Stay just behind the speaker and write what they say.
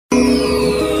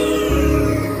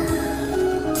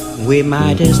we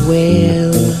might as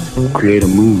well create a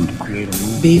mood.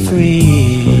 be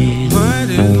friends.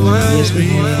 Yes, we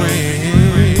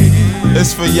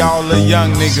It's for y'all the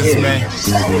young niggas, man.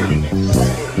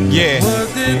 Yeah.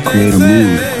 Create a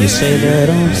mood. You say that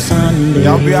on Sunday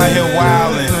Y'all be out here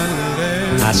wildin'.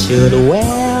 I should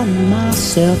wear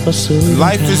myself a suit.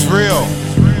 Life is real.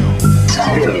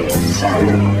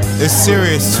 It's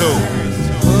serious too.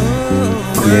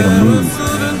 Create a mood.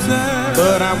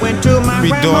 But I went to my Be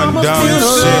doing dumb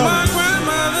shit.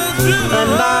 and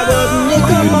I was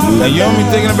nickel. Now you don't be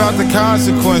thinking about the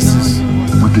consequences.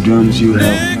 With the drums you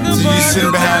have, So you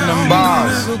sitting behind them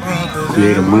bars.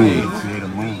 create a mood.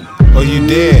 Or you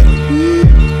dead.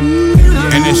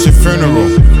 And it's your funeral.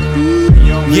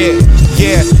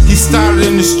 Yeah, he started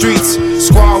in the streets,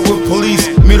 squad with police.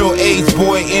 Middle-aged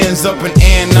boy ends up in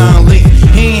Anon League.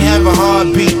 He ain't have a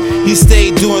heartbeat, he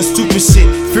stayed doing stupid shit.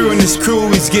 Fearing his crew,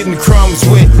 he's getting crumbs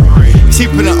with.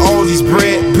 Cheaper than all these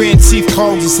bread, been chief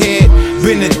called his head.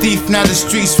 Been a thief, now the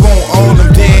streets won't own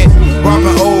him dead.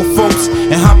 Robbing old folks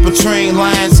and hopping train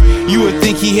lines. You would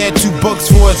think he had $2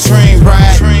 for a train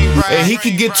ride. And he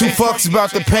could get 2 fucks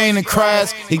about the pain and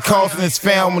cries he caused in his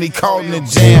fam when he caught in the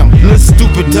jam. Little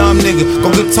stupid dumb nigga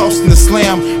gon' get tossed in the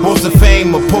slam. Rose to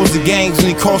fame, oppose the gangs when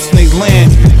he crossing they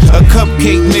land. A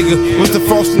cupcake nigga with the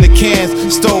frost in the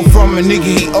cans. Stole from a nigga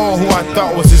he owned who I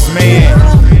thought was his man.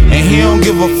 And he don't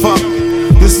give a fuck.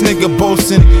 This nigga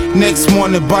boasting. Next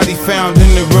morning body found in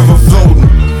the river floating.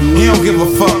 He don't give a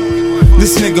fuck.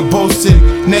 This nigga boasted.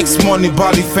 Next morning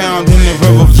body found in the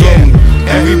river floating.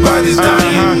 Everybody's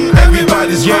dying,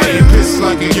 everybody's crying, pissed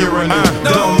like a urinal.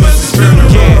 Don't miss the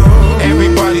funeral.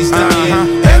 Everybody's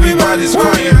dying, everybody's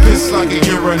crying, pissed like a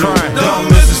urinal. Don't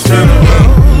miss the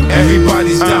funeral.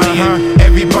 Everybody's dying,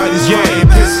 everybody's crying,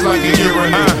 pissed like a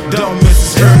urinal. Don't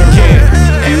miss the funeral.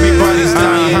 Everybody's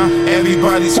dying,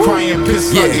 everybody's crying,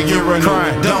 pissed like a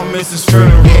urinal. Don't miss his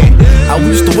funeral. I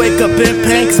used to wake up in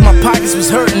pain cause my pockets was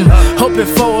hurting. Hoping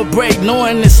for a break,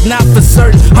 knowing it's not for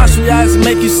certain. Harsh realities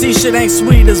make you see shit ain't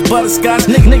sweet as butterscotch.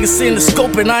 Niggas seen the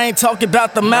scope and I ain't talking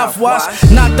about the mouthwash.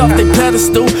 Knocked off their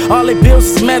pedestal, all they bills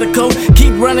is medical.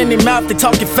 Keep running their mouth, they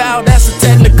talking foul, that's a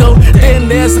technical. Then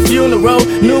there's the funeral,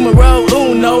 numero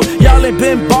uno. Y'all ain't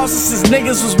been bosses since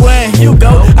niggas was wearing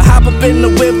Hugo. I hop up in the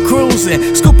whip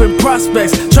cruising, scooping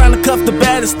prospects. Trying to cuff the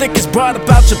baddest, thickest broad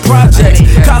about your projects.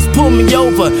 Cops pull me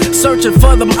over, searching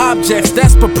for them objects,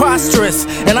 that's preposterous.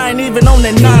 And I ain't even on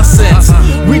that nonsense.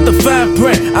 Read the fine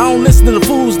print, I don't listen to the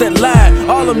fools that lie.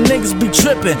 All them niggas be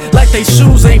tripping like they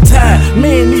shoes ain't tied.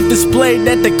 Me and Eve displayed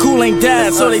that they cool ain't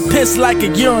died, so they piss like a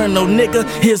urinal, nigga.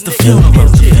 Here's the funeral.